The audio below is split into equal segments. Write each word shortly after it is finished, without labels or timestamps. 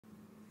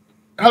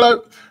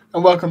Hello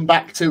and welcome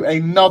back to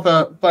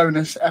another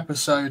bonus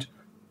episode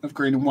of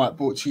Green and White,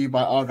 brought to you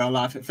by Argyle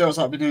Life. It feels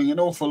like I've been doing an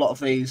awful lot of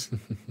these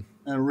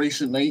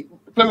recently.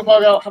 Plymouth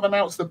Argyle have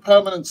announced the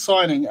permanent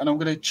signing, and I'm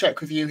going to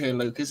check with you here,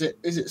 Luke. Is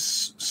it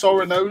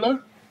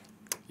Sorinola?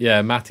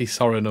 Yeah, Matty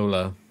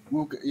Sorinola.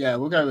 We'll go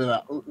with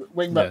that.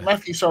 Wingback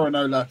Matthew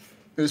Sorinola,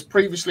 who was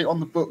previously on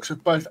the books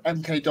of both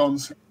MK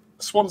Dons,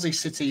 Swansea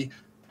City,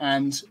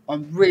 and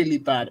I'm really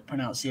bad at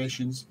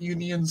pronunciations.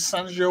 Union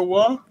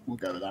Saint-Gilloise. We'll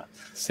go with that.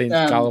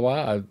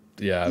 Saint-Gilloise.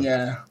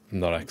 I'm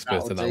not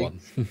expert in that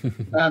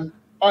one.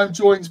 I'm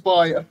joined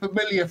by a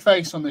familiar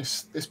face on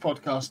this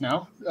podcast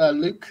now,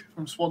 Luke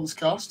from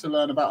SwansCast, to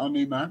learn about our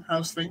new man.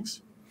 How's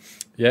things?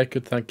 Yeah,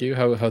 good. Thank you.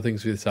 How are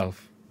things with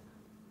yourself?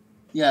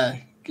 Yeah,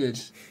 good.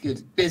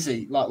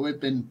 Busy. Like we've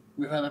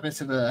had a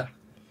bit of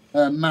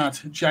a mad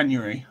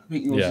January. I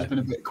think yours has been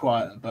a bit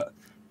quieter, but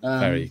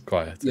very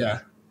quiet.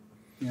 Yeah.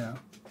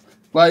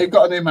 Well, you've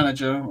got a new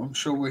manager. I'm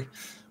sure we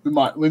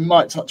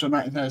might touch on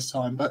that in there's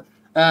time. But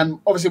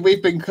obviously,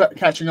 we've been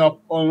catching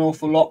up on an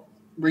awful lot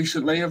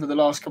recently over the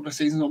last couple of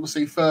seasons.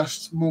 Obviously,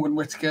 first Morgan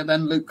Whittaker,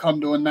 then Luke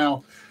Condor, and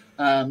now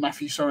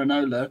Matthew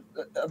Sorinola.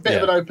 A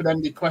bit of an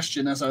open-ended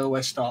question, as I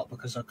always start,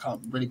 because I can't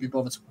really be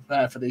bothered to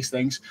prepare for these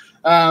things.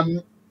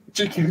 What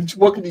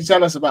can you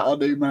tell us about our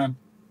new man?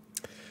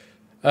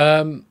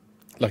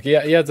 He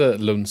had a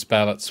loan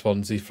spell at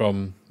Swansea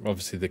from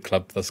obviously the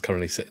club that's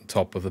currently sitting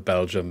top of the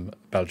Belgium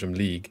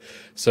league.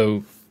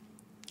 So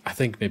I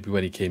think maybe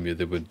when he came here,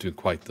 they weren't doing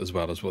quite as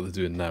well as what they're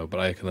doing now. But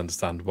I can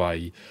understand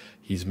why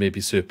he's maybe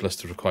surplus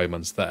to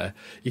requirements there.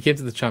 He came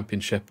to the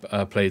Championship,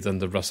 played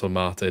under Russell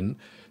Martin,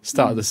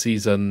 started the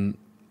season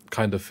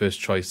kind of first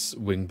choice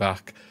wing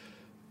back.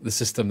 The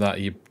system that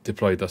he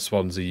deployed at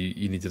Swansea,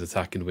 he needed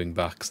attacking wing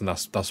backs, and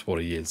that's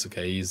what he is.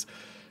 Okay, he's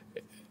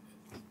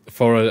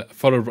for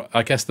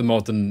I guess the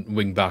modern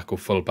wing back or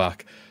full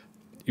back,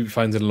 you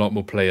find a lot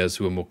more players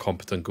who are more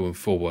competent going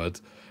forward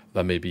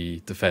than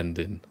maybe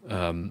defending.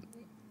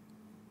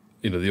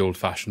 The old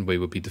fashioned way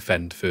would be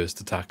defend first,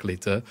 attack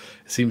later.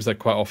 It seems like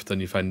quite often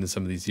you find in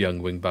some of these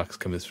young wing backs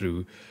coming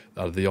through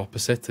that are the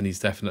opposite, and he's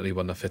definitely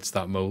one that fits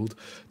that mould.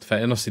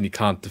 I'm not saying he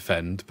can't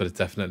defend, but it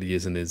definitely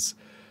isn't his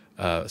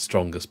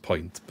strongest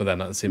point. But then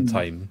at the same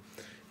time,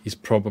 he's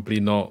probably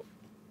not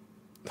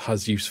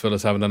as useful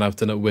as having an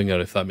out-and-out winger,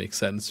 if that makes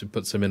sense. It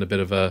puts him in a bit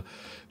of a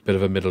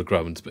middle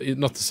ground. But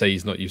not to say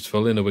he's not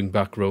useful in a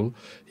wing-back role.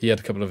 He had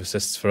a couple of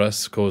assists for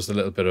us, caused a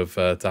little bit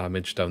of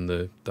damage down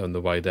the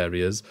wide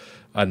areas,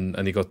 and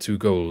he got 2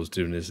 goals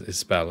during his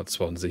spell at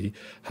Swansea.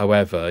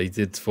 However, he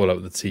did fall out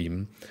of the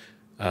team.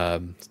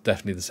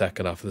 Definitely the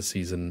second half of the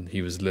season,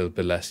 he was a little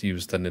bit less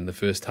used than in the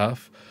first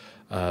half.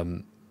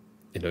 In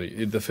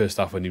the first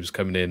half when he was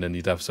coming in, and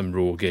he'd have some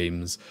raw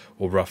games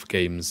or rough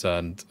games,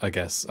 and I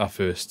guess at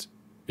first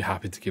you're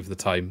happy to give the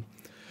time,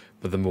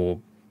 but the more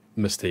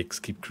mistakes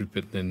keep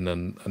creeping in,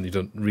 and you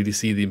don't really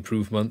see the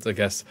improvement. I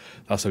guess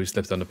that's how he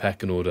slipped down the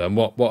pecking order. And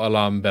what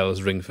alarm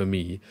bells ring for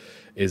me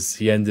is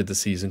he ended the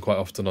season quite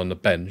often on the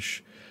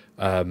bench,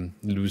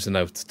 losing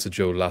out to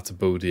Joe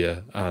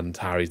Latibodia and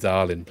Harry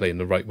Darlin playing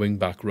the right wing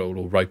back role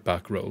or right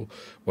back role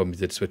when we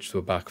did switch to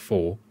a back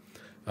four,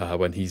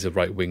 when he's a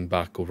right wing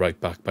back or right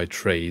back by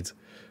trade,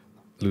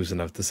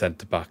 losing out to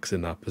centre backs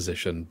in that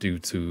position due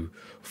to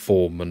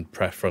form and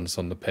preference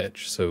on the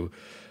pitch. So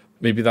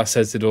maybe that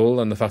says it all,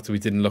 and the fact that we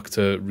didn't look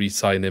to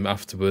re-sign him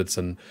afterwards,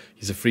 and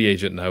he's a free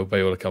agent now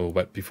by all accounts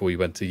before he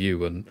went to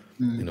you, and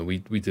we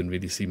didn't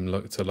really seem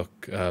to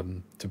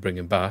bring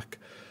him back.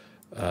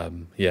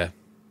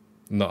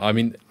 No, I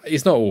mean,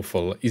 he's not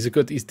awful. He's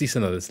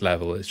decent at this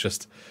level. It's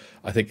just,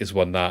 I think it's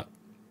one that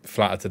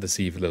flattered to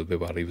deceive a little bit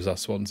while he was at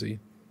Swansea.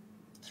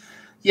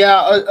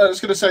 Yeah, I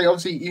was going to say,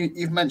 obviously,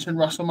 you've mentioned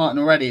Russell Martin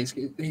already.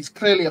 He's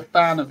clearly a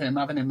fan of him,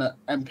 having him at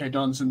MK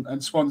Dons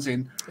and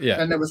Swansea.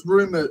 Yeah. And there was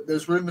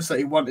rumours that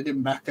he wanted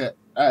him back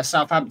at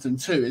Southampton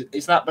too.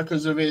 Is that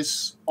because of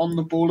his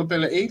on-the-ball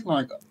ability?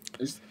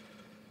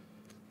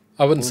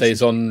 I wouldn't say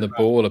his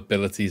on-the-ball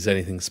ability is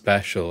anything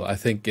special. I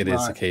think it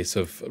is a case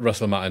of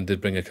Russell Martin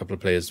did bring a couple of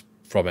players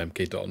from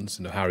MK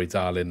Dons, Harry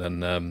Darlin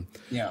and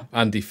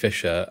Andy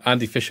Fisher.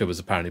 Andy Fisher was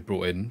apparently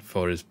brought in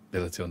for his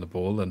ability on the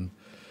ball, and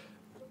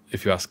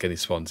if you ask any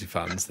Swansea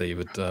fans, they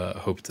would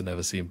hope to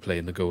never see him play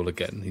in the goal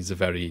again. He's a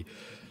very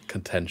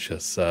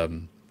contentious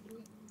doesn't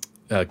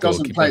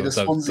goalkeeper. Play the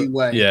Swansea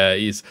way. Yeah,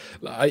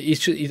 I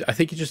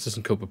think he just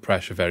doesn't cope with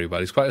pressure very well.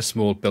 He's quite a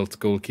small built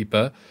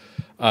goalkeeper,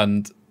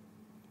 and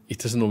he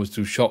doesn't always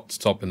do shots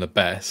top in the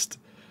best.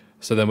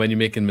 So then when you're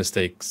making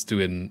mistakes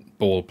doing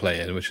ball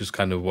playing, which is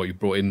kind of what you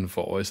brought in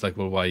for, it's like,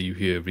 well, why are you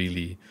here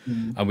really?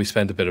 And we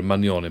spent a bit of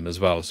money on him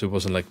as well. So it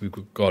wasn't like we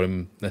got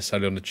him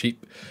necessarily on the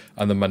cheap.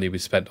 And the money we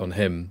spent on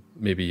him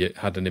maybe it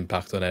had an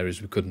impact on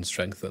areas we couldn't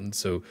strengthen.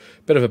 So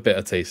a bit of a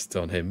bitter taste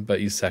on him, but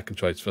he's second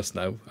choice for us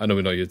now. I know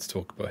we're not here to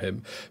talk about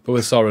him. But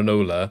with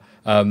Sorinola,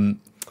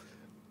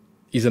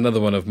 he's another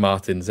one of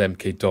Martin's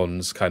MK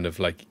Dons, kind of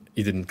like,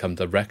 he didn't come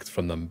direct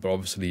from them, but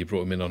obviously he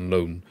brought him in on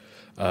loan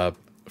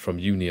from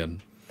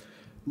Union.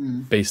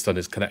 Based on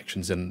his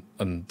connections and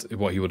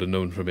what he would have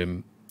known from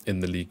him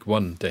in the League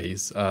One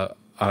days.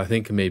 I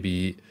think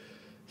maybe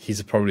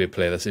he's probably a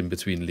player that's in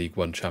between League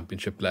One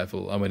Championship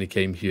level. And when he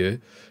came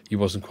here, he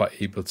wasn't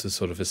quite able to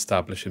sort of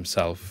establish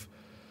himself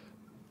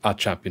at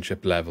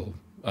Championship level.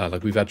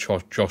 Like we've had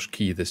Josh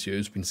Key this year,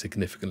 who's been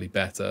significantly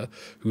better,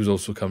 who's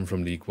also come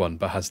from League One,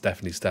 but has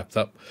definitely stepped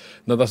up.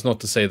 Now, that's not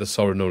to say that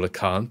Sorinola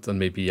can't, and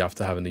maybe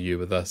after having a year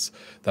with us,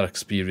 that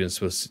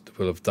experience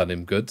will have done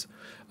him good.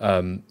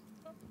 But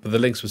the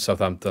links with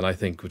Southampton, I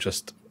think, were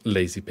just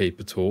lazy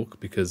paper talk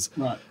because,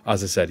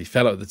 as I said, he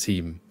fell out of the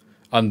team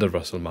under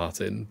Russell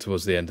Martin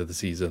towards the end of the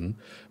season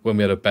when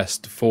we had our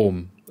best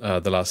form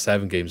the last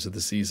 7 games of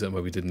the season,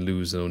 where we didn't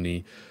lose and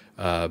only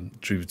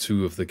drew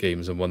 2 of the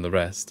games and won the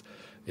rest.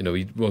 You know,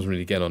 he wasn't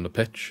really getting on the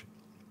pitch.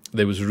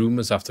 There was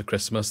rumours after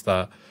Christmas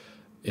that,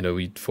 you know,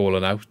 he'd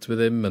fallen out with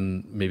him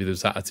and maybe there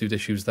was attitude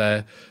issues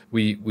there.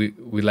 We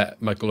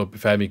let Michael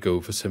Obafemi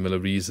go for similar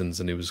reasons,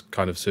 and it was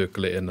kind of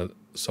circulating that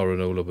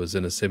Sorinola was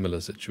in a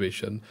similar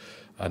situation,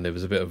 and there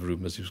was a bit of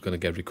rumours he was going to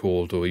get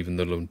recalled or even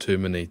the loan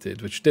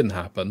terminated, which didn't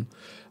happen.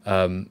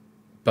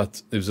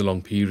 But there was a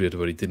long period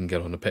where he didn't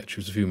get on the pitch.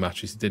 There was a few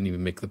matches he didn't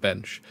even make the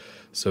bench.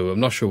 So I'm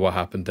not sure what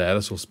happened there.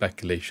 That's all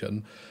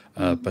speculation.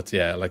 But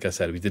yeah, like I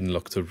said, we didn't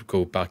look to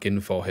go back in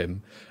for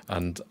him.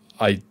 And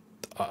I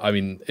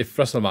mean, if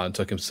Russell Martin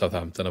took him to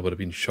Southampton, I would have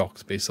been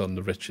shocked based on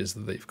the riches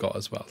that they've got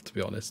as well, to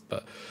be honest.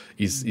 But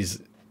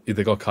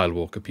they got Kyle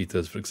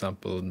Walker-Peters, for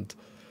example, and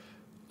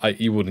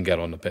you wouldn't get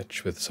on the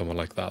pitch with someone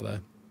like that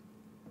there.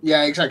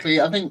 Yeah, exactly.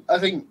 I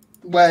think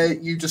where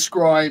you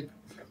describe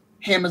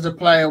him as a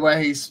player where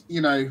he's,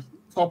 you know,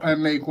 top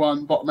end League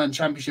One, bottom end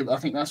Championship, I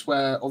think that's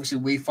where obviously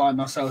we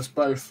find ourselves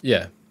both.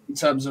 Yeah. In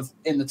terms of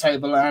in the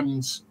table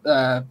and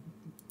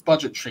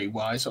budgetary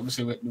wise,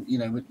 obviously we're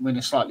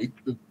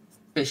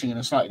fishing in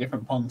a slightly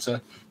different pond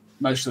to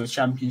most of the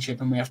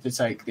Championship, and we have to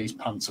take these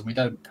punts, and we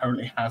don't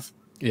currently have.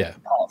 Yeah.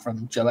 Apart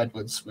from Joe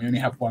Edwards, we only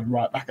have one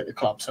right back at the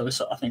club, so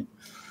I think,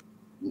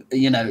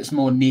 you know, it's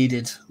more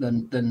needed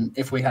than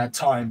if we had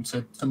time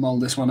to mull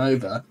this one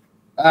over.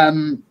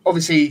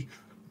 Obviously,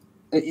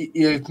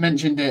 you've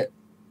mentioned it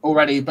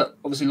already, but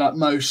obviously, like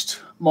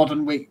most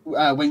modern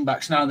wing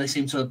backs now, they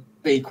seem to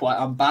be quite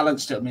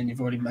unbalanced. I mean,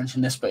 you've already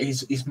mentioned this, but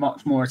he's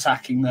much more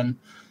attacking than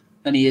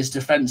he is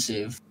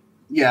defensive.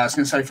 Yeah, I was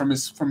going to say from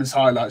his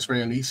highlights,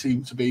 really, he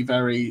seemed to be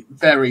very,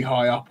 very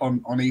high up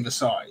on either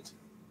side.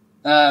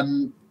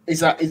 Is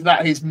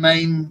that his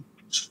main?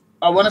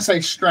 I want to say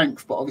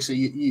strength, but obviously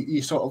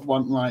you sort of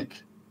want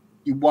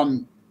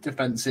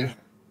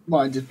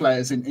defensive-minded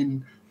players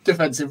in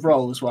defensive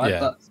roles, right? Yeah.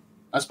 But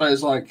I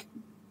suppose I'm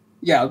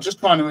just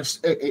trying to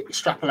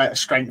extrapolate a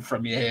strength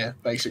from you here,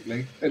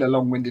 basically, in a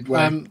long-winded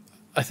way.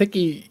 I think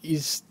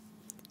he's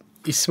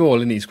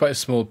small, and he's quite a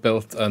small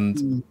built,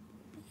 and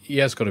he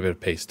has got a bit of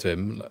pace to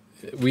him.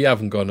 We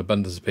haven't got an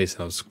abundance of pace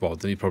in our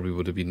squad, and he probably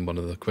would have been one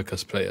of the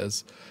quickest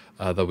players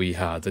that we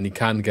had, and he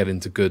can get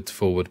into good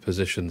forward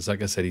positions.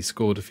 Like I said, he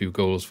scored a few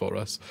goals for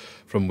us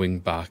from wing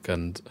back,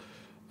 and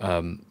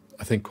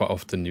I think quite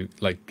often you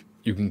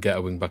can get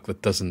a wing back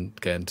that doesn't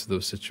get into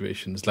those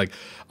situations. Like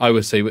I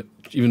would say,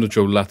 even though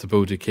Joe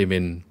Latabodi came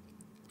in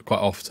quite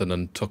often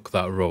and took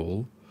that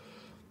role,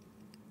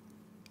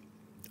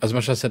 as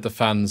much as I said the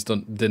fans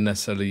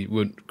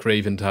weren't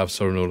craving to have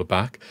Sorinola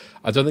back,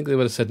 I don't think they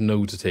would have said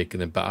no to taking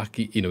him back.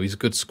 He's a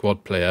good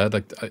squad player.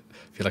 Like I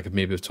feel like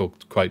maybe I've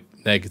talked quite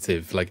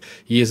negative. Like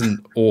he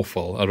isn't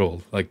awful at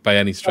all, like by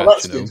any stretch.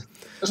 That's good.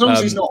 As long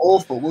as he's not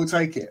awful, we'll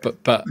take it.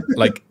 But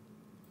like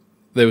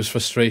there was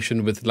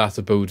frustration with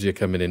Latabodia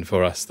coming in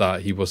for us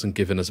that he wasn't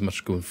given as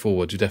much going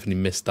forward. You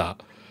definitely missed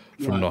that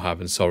from not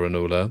having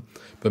Sorinola.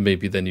 But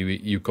maybe then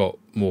you got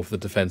more of the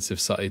defensive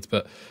side.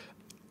 But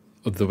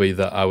the way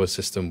that our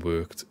system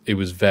worked, it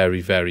was very,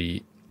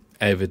 very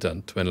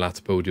evident when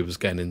Latabodia was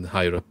getting in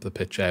higher up the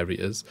pitch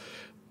areas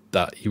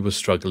that he was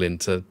struggling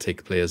to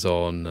take players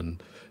on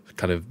and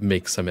kind of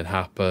make something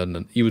happen.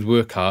 And he would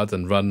work hard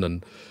and run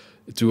and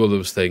do all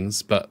those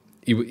things, but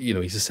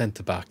he's a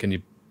centre back, and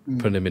you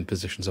put him in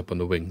positions up on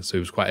the wing, so it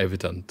was quite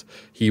evident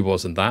he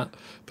wasn't that.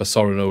 But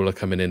Sorinola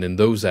coming in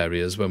those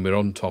areas when we're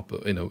on top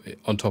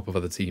of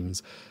other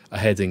teams,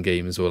 ahead in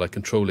games or like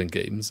controlling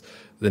games,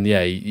 then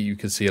yeah, you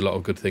can see a lot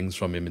of good things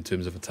from him in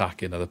terms of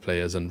attacking other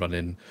players and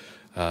running.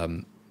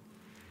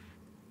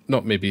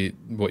 Not maybe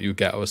what you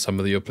get with some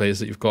of your players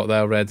that you've got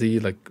there already,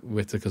 like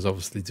Whittaker's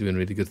obviously doing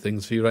really good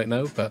things for you right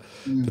now, but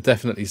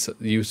definitely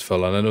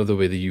useful. And I know the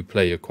way that you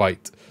play, you're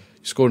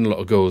scoring a lot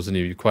of goals, and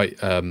you're quite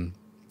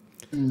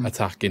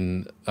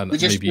attacking and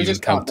maybe even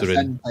countering.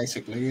 Defend,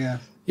 basically, yeah.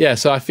 Yeah,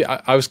 so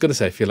I was going to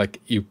say, I feel like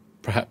you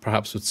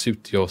perhaps would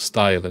suit your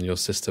style and your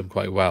system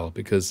quite well,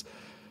 because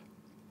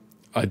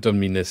I don't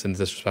mean this in a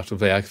disrespectful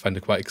way. I find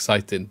it quite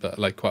exciting, but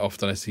like quite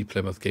often I see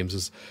Plymouth games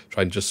as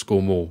trying to just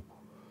score more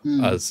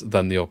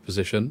than the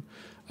opposition.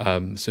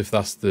 So if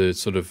that's the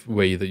sort of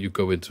way that you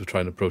go into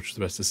trying to approach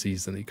the rest of the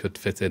season, he could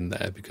fit in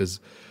there,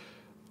 because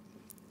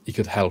he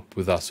could help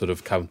with that sort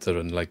of counter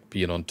and like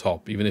being on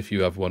top, even if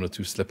you have one or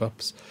two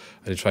slip-ups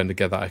and you're trying to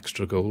get that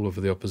extra goal over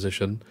the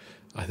opposition.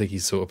 I think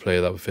he's sort of player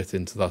that would fit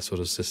into that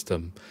sort of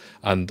system.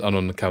 And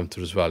on the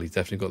counter as well, he's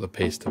definitely got the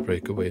pace to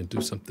break away and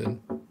do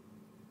something.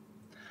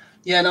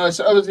 Yeah, no,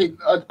 so obviously,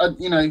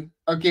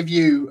 I'll give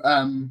you,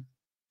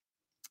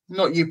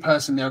 not you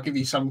personally, I'll give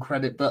you some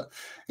credit, but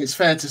it's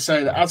fair to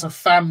say that as a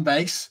fan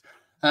base,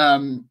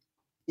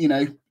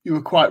 you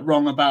were quite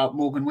wrong about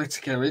Morgan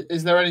Whittaker.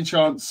 Is there any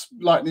chance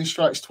lightning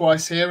strikes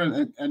twice here,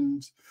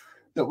 and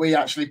that we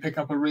actually pick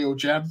up a real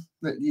gem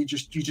that you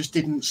just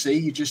didn't see?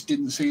 You just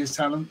didn't see his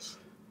talents.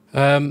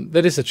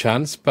 There is a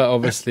chance, but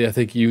obviously I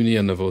think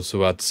Union have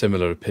also had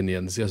similar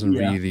opinions. He hasn't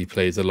really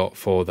played a lot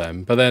for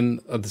them. But then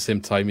at the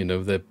same time,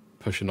 they're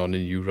pushing on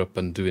in Europe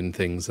and doing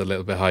things a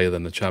little bit higher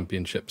than the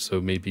Championship.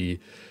 So maybe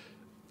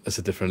it's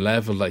a different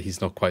level, like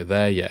he's not quite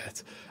there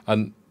yet.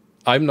 And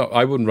I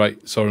wouldn't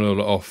write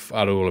Sorinola off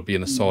at all of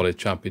being a solid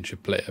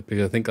Championship player,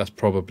 because I think that's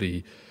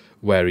probably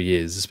where he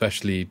is,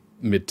 especially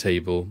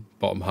mid-table,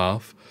 bottom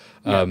half.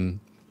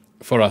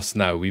 For us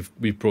now,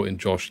 we've brought in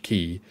Josh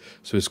Key,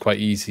 so it's quite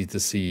easy to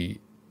see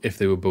if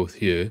they were both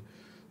here,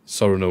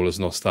 Sorinola's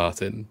not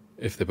starting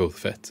if they're both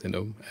fit,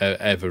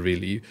 ever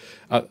really.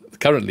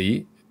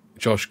 Currently,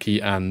 Josh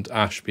Key and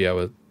Ashby,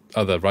 our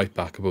other right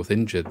back, are both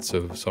injured,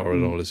 so if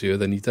Sorinola's here,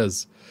 then he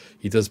does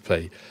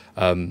play.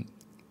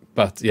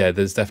 But yeah,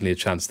 there's definitely a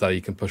chance that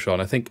he can push on.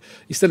 I think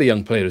he's still a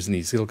young player, isn't he?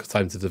 He's still got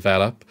time to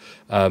develop.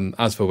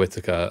 As for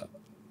Whittaker,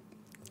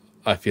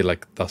 I feel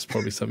like that's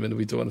probably something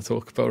we don't want to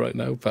talk about right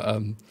now,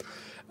 but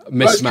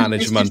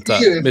mismanagement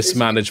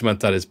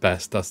at his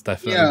best. That's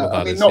definitely what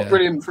that is. Not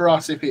brilliant for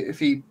us if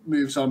he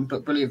moves on,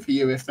 but brilliant for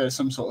you if there's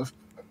some sort of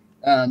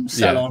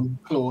sell-on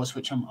clause,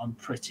 which I'm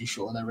pretty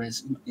sure there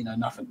is.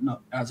 Nothing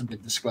hasn't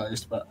been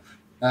disclosed, but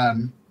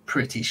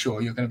pretty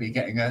sure you're going to be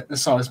getting a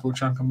sizable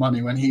chunk of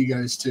money when he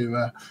goes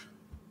to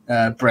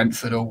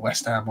Brentford or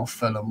West Ham or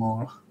Fulham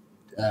or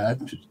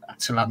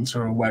Atalanta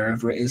or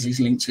wherever it is he's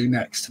linked to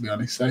next, to be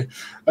honest. So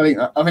I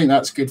think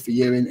that's good for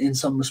you in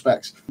some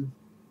respects.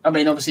 I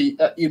mean, obviously,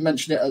 you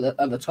mentioned it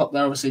at the top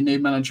there. Obviously, new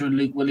manager and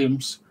Luke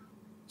Williams.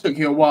 Took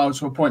you a while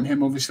to appoint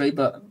him, obviously,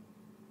 but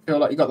feel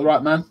like you got the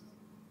right man.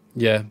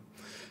 Yeah.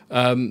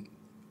 A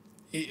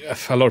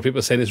lot of people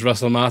are saying it's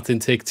Russell Martin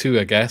take two,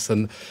 I guess.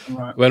 And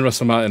when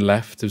Russell Martin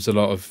left, there was a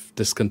lot of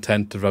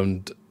discontent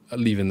around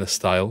leaving the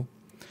style.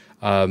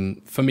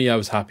 For me, I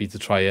was happy to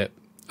try it,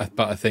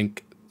 but I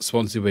think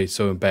Swansea Way is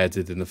so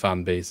embedded in the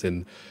fan base,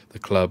 in the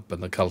club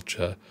and the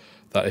culture,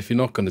 that if you're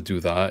not going to do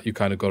that, you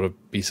kind of got to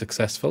be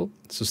successful.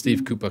 So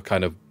Steve Cooper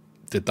kind of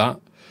did that,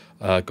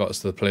 got us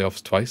to the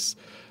playoffs twice.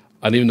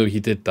 And even though he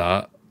did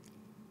that,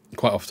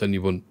 quite often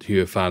you won't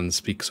hear fans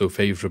speak so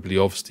favourably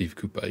of Steve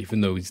Cooper,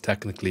 even though he's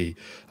technically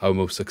our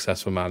most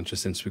successful manager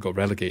since we got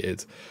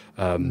relegated.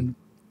 And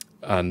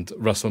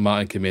Russell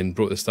Martin came in,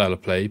 brought the style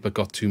of play, but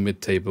got two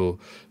mid-table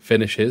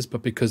finishes.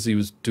 But because he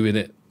was doing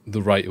it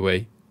the right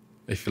way,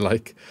 if you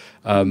like,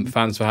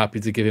 fans were happy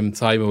to give him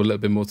time, or a little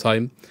bit more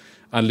time.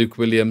 And Luke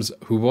Williams,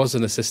 who was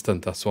an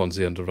assistant at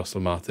Swansea under Russell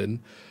Martin,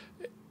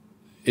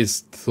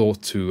 is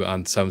thought to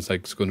and sounds like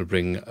it's going to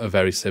bring a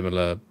very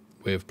similar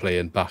way of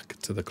playing back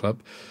to the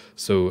club.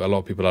 So a lot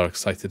of people are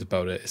excited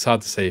about it. It's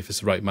hard to say if it's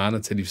the right man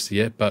until you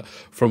see it, but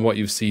from what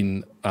you've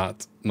seen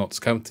at Notts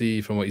County,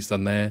 from what he's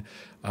done there,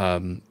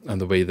 and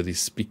the way that he's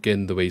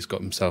speaking, the way he's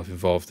got himself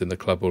involved in the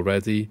club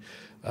already,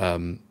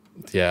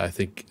 I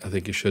think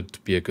it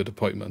should be a good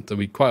appointment.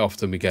 And quite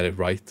often we get it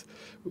right.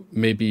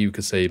 Maybe you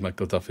could say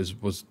Michael Duff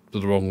was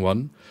the wrong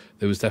one.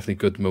 There was definitely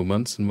good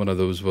moments, and one of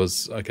those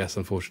was, I guess,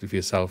 unfortunately for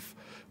yourself,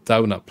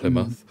 down at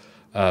Plymouth.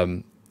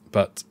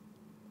 But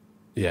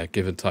yeah,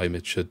 given time,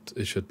 it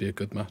should be a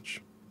good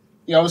match.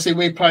 Yeah, obviously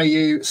we play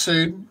you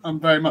soon. I'm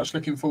very much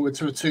looking forward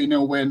to a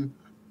 2-0 win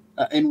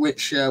in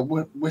which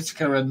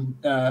Whittaker and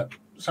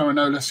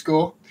Sorinola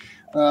score.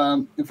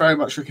 Very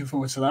much looking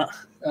forward to that.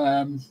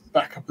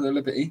 Back up at the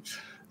Liberty.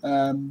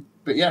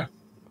 But yeah.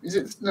 Is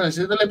it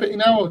the Liberty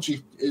now, or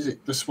is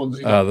it the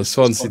Swansea? The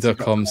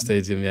Swansea.com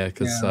stadium,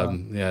 because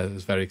it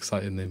was very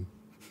exciting name.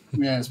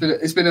 Yeah,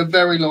 it's been a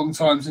very long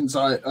time since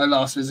I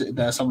last visited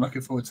there, so I'm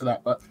looking forward to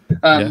that. But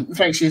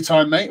thanks for your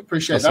time, mate.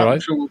 Appreciate that. Right. I'm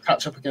sure we'll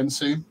catch up again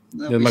soon.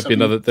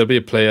 There'll be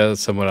a player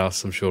somewhere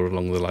else, I'm sure,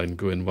 along the line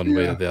going one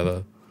way or the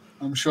other.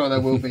 I'm sure there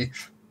will be.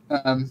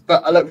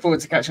 But I look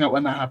forward to catching up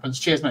when that happens.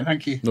 Cheers, mate.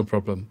 Thank you. No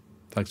problem.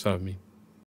 Thanks for having me.